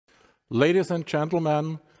Ladies and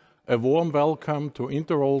gentlemen, a warm welcome to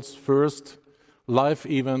Interroll's first live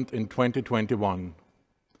event in 2021.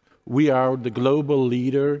 We are the global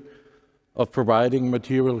leader of providing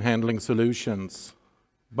material handling solutions.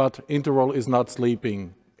 But Interroll is not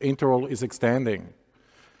sleeping. Interroll is extending.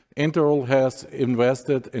 Interroll has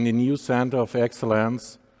invested in a new center of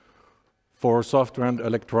excellence for software and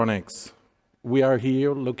electronics. We are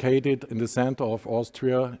here located in the center of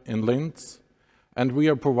Austria in Linz, and we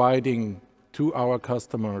are providing to our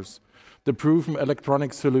customers the proven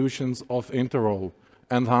electronic solutions of Interroll,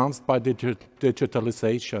 enhanced by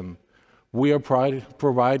digitalization. We are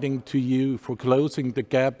providing to you for closing the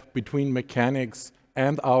gap between mechanics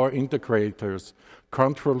and our integrators,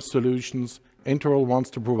 control solutions. Interroll wants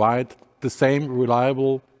to provide the same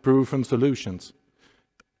reliable, proven solutions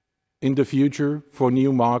in the future for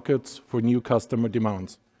new markets, for new customer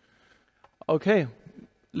demands. Okay.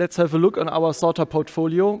 Let's have a look on our sorter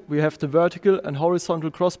portfolio. We have the vertical and horizontal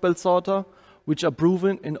crossbelt sorter, which are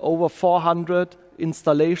proven in over 400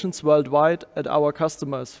 installations worldwide at our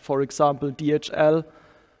customers. For example, DHL,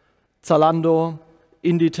 Zalando,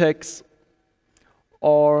 Inditex,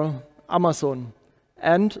 or Amazon.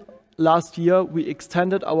 And last year, we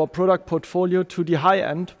extended our product portfolio to the high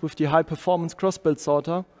end with the high-performance crossbelt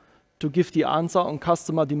sorter to give the answer on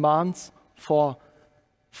customer demands for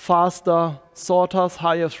faster sorters,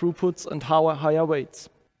 higher throughputs, and higher weights.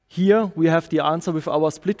 Here we have the answer with our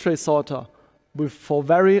split tray sorter, for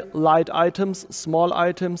very light items, small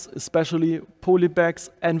items, especially poly bags,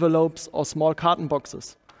 envelopes, or small carton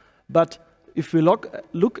boxes. But if we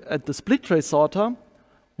look at the split tray sorter,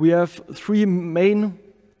 we have three main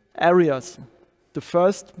areas. The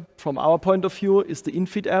first, from our point of view, is the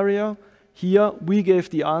infeed area. Here we gave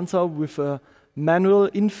the answer with a manual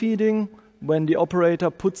infeeding, when the operator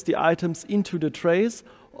puts the items into the trays,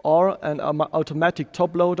 or an automatic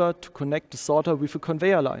top loader to connect the sorter with a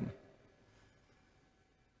conveyor line.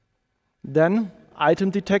 Then item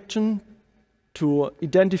detection to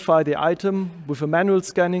identify the item with a manual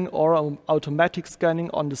scanning or automatic scanning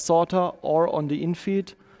on the sorter or on the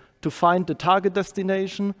infeed to find the target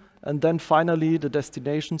destination, and then finally the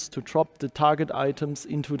destinations to drop the target items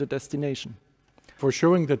into the destination. For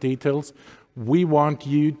showing the details, we want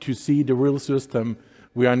you to see the real system.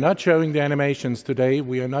 We are not showing the animations today.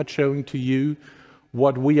 We are not showing to you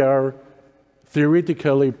what we are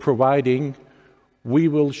theoretically providing. We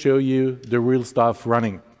will show you the real stuff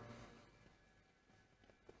running.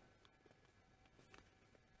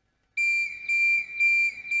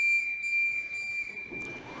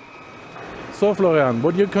 So Florian,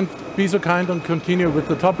 would you be so kind and continue with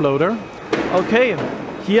the top loader? Okay.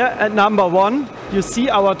 Here at number 1, you see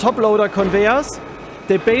our top loader conveyors.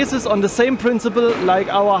 They base on the same principle like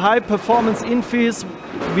our high performance infeeds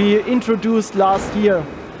we introduced last year.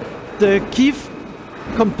 The key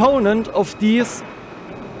component of these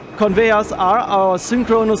conveyors are our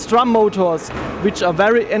synchronous drum motors, which are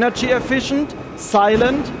very energy efficient,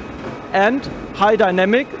 silent, and high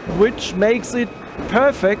dynamic, which makes it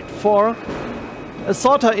perfect for a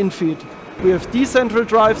sorter infeed. We have decentral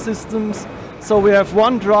drive systems. So we have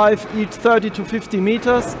one drive each 30 to 50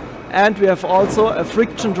 meters, and we have also a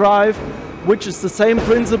friction drive, which is the same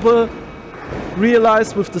principle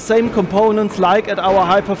realized with the same components like at our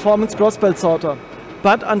high-performance crossbelt sorter.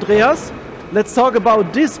 But Andreas, let's talk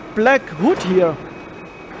about this black hood here.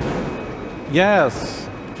 Yes,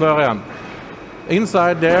 Florian.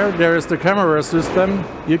 Inside there is the camera system.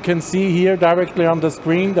 You can see here directly on the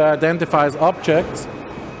screen that identifies objects.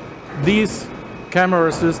 This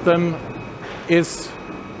camera system is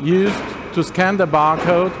used to scan the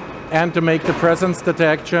barcode and to make the presence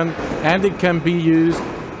detection, and it can be used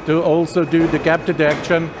to also do the gap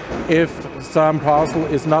detection if some parcel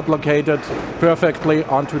is not located perfectly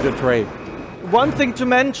onto the tray. One thing to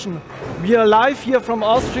mention, we are live here from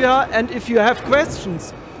Austria, and if you have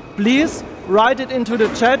questions, please write it into the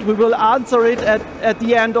chat. We will answer it at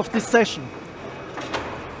the end of this session.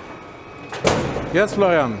 Yes,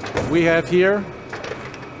 Florian, we have here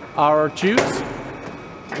our tubes.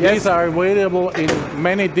 Yes. These are available in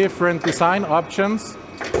many different design options,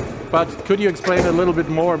 but could you explain a little bit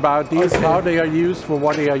more about these, okay, how they are used, for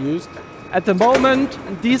what they are used? At the moment,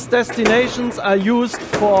 these destinations are used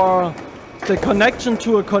for the connection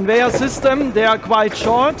to a conveyor system. They are quite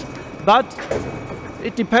short, but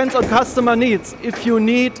it depends on customer needs. If you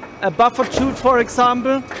need a buffer chute, for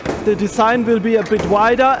example, the design will be a bit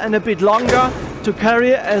wider and a bit longer to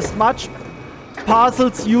carry as much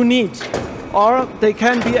parcels you need, or they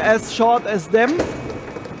can be as short as them,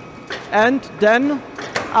 and then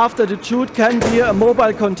after the chute can be a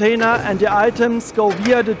mobile container, and the items go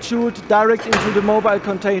via the chute direct into the mobile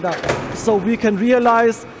container. So we can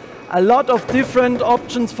realize a lot of different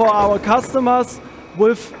options for our customers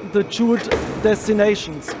with the chute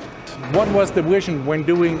destinations. What was the vision when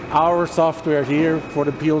doing our software here for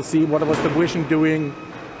the PLC? What was the vision doing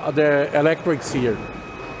the electrics here?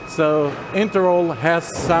 So Interroll has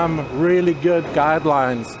some really good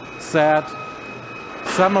guidelines set.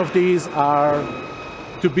 Some of these are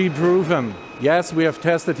to be proven. Yes, we have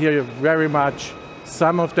tested here very much.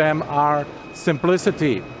 Some of them are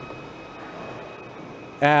simplicity.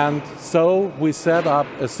 And so we set up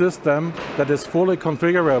a system that is fully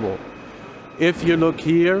configurable. If you look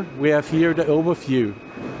here, we have here the overview.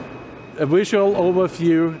 A visual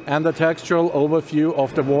overview and a textual overview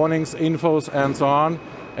of the warnings, infos, and so on.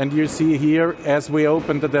 And you see here, as we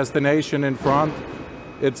open the destination in front,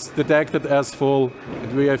 it's detected as full.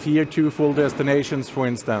 We have here 2 full destinations, for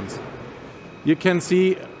instance. You can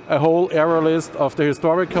see a whole error list of the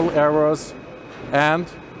historical errors, and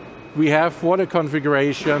we have for the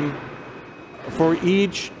configuration for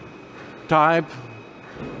each type,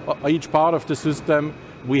 each part of the system,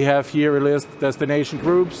 we have here a list destination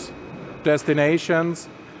groups, destinations,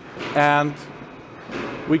 and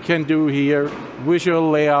we can do here visual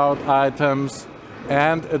layout items,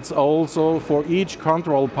 and it's also for each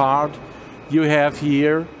control part you have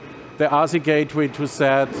here the ASI gateway to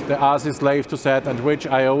set, the ASI slave to set, and which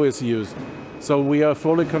I/O is used. So we are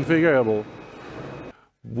fully configurable.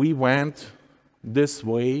 We went this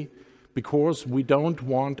way because we don't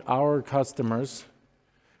want our customers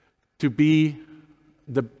to be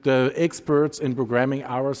the experts in programming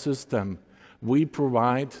our system. We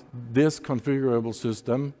provide this configurable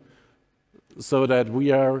system so that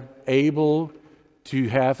we are able to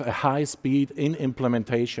have a high speed in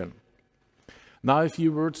implementation. Now, a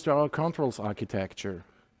few words to our controls architecture.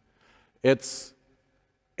 It's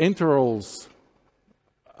Interroll's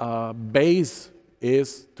base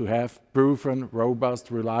is to have proven,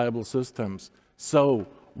 robust, reliable systems. So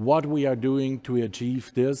what we are doing to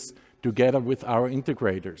achieve this together with our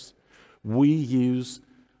integrators, we use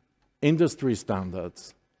industry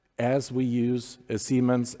standards, as we use a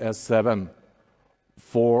Siemens S7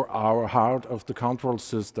 for our heart of the control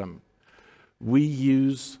system. We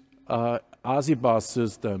use ASI bus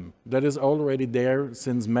system that is already there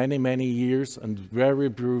since many, many years and very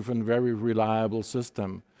proven, very reliable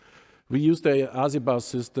system. We use the ASI bus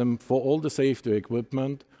system for all the safety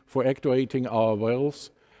equipment, for actuating our valves,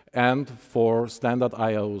 and for standard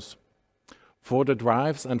I/Os. For the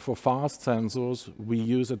drives and for fast sensors, we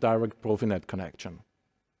use a direct Profinet connection.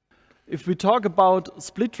 If we talk about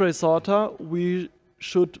split tray sorter, we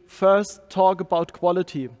should first talk about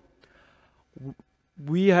quality.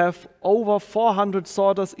 We have over 400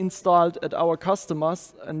 sorters installed at our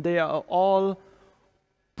customers, and they are all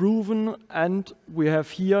proven, and we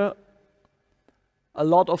have here a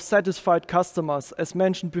lot of satisfied customers. As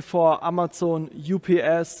mentioned before, Amazon,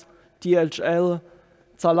 UPS, DHL,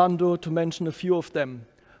 Zalando, to mention a few of them.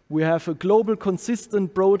 We have a global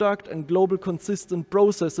consistent product and global consistent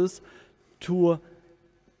processes to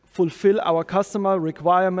fulfill our customer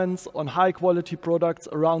requirements on high quality products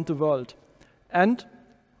around the world. And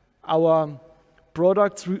our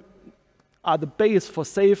products are the base for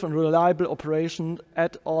safe and reliable operation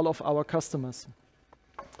at all of our customers.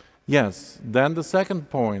 Yes, then the second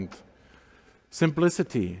point,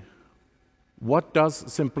 simplicity. What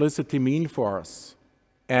does simplicity mean for us?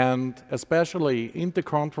 And especially in the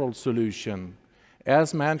control solution,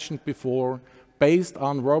 as mentioned before, based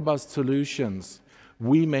on robust solutions,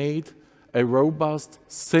 we made a robust,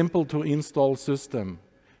 simple to install system.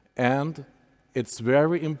 And it's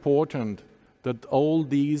very important that all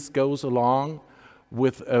these goes along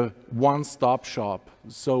with a one-stop shop.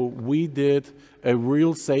 So we did a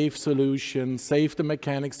real safe solution, save the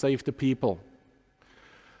mechanics, save the people.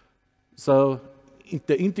 So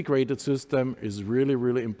the integrated system is really,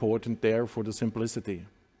 really important there for the simplicity.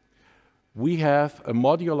 We have a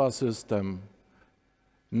modular system,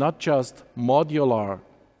 not just modular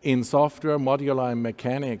in software, modular in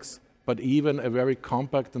mechanics, but even a very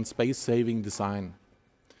compact and space-saving design.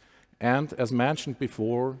 And as mentioned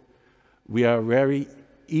before, we are very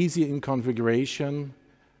easy in configuration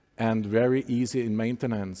and very easy in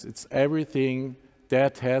maintenance. It's everything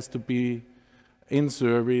that has to be in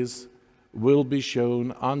service will be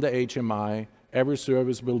shown on the HMI, every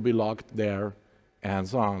service will be logged there, and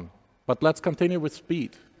so on. But let's continue with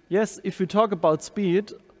speed. Yes, if we talk about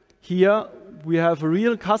speed, here we have a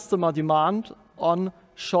real customer demand on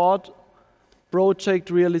short project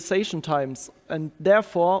realization times, and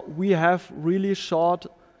therefore we have really short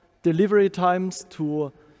delivery times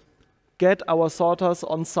to get our sorters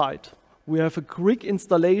on site. We have a quick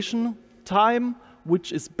installation time,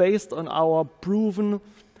 which is based on our proven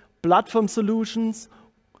platform solutions.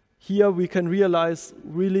 Here we can realize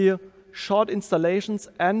really short installations,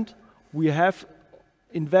 and we have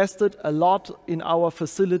invested a lot in our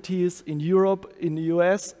facilities in Europe, in the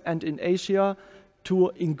US, and in Asia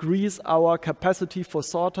to increase our capacity for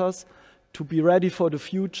sorters, to be ready for the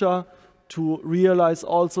future, to realize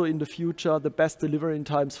also in the future the best delivery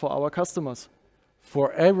times for our customers.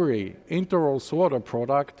 For every Interroll sorter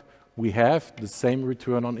product, we have the same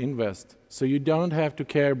return on invest. So you don't have to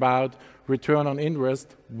care about return on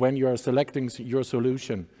invest when you are selecting your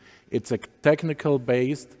solution. It's a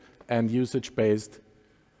technical-based and usage-based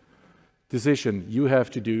decision you have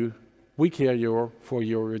to do. We care for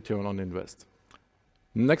your return on invest.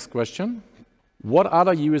 Next question. What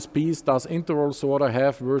other USPs does Interroll sorter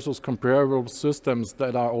have versus comparable systems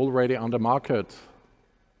that are already on the market?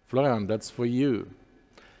 Florian, that's for you.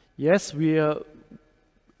 Yes,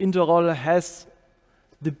 Interroll has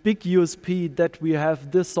the big USP that we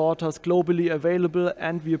have the sorters globally available,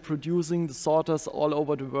 and we are producing the sorters all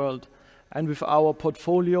over the world. And with our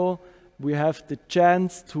portfolio, we have the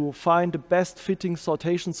chance to find the best fitting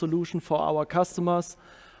sortation solution for our customers,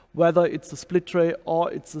 whether it's a split tray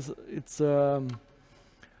or it's a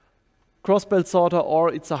cross-belt sorter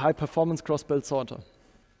or it's a high-performance cross-belt sorter.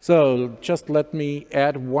 So just let me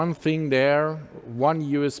add one thing there, one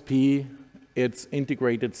USP, it's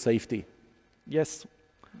integrated safety. Yes.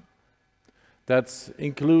 That's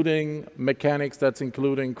including mechanics, that's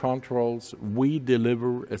including controls. We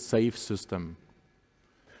deliver a safe system.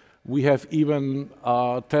 We have even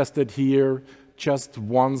tested here just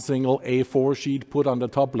one single A4 sheet put on the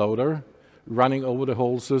top loader, running over the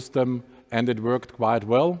whole system, and it worked quite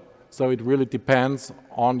well. So it really depends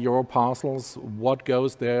on your parcels, what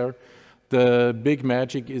goes there. The big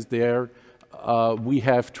magic is there. We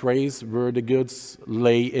have trays where the goods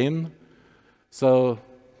lay in. So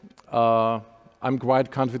I'm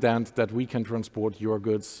quite confident that we can transport your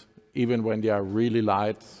goods even when they are really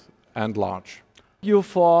light and large. Thank you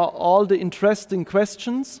for all the interesting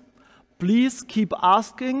questions. Please keep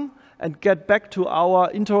asking and get back to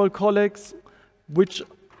our Interroll colleagues, which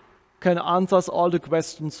can answer all the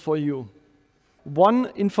questions for you.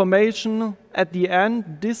 One information at the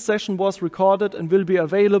end, this session was recorded and will be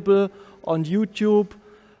available on YouTube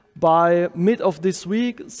by mid of this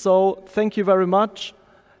week. So thank you very much.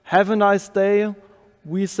 Have a nice day.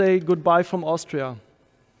 We say goodbye from Austria.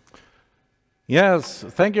 Yes,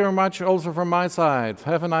 thank you very much also from my side.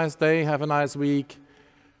 Have a nice day, have a nice week.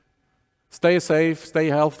 Stay safe, stay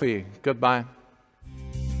healthy. Goodbye.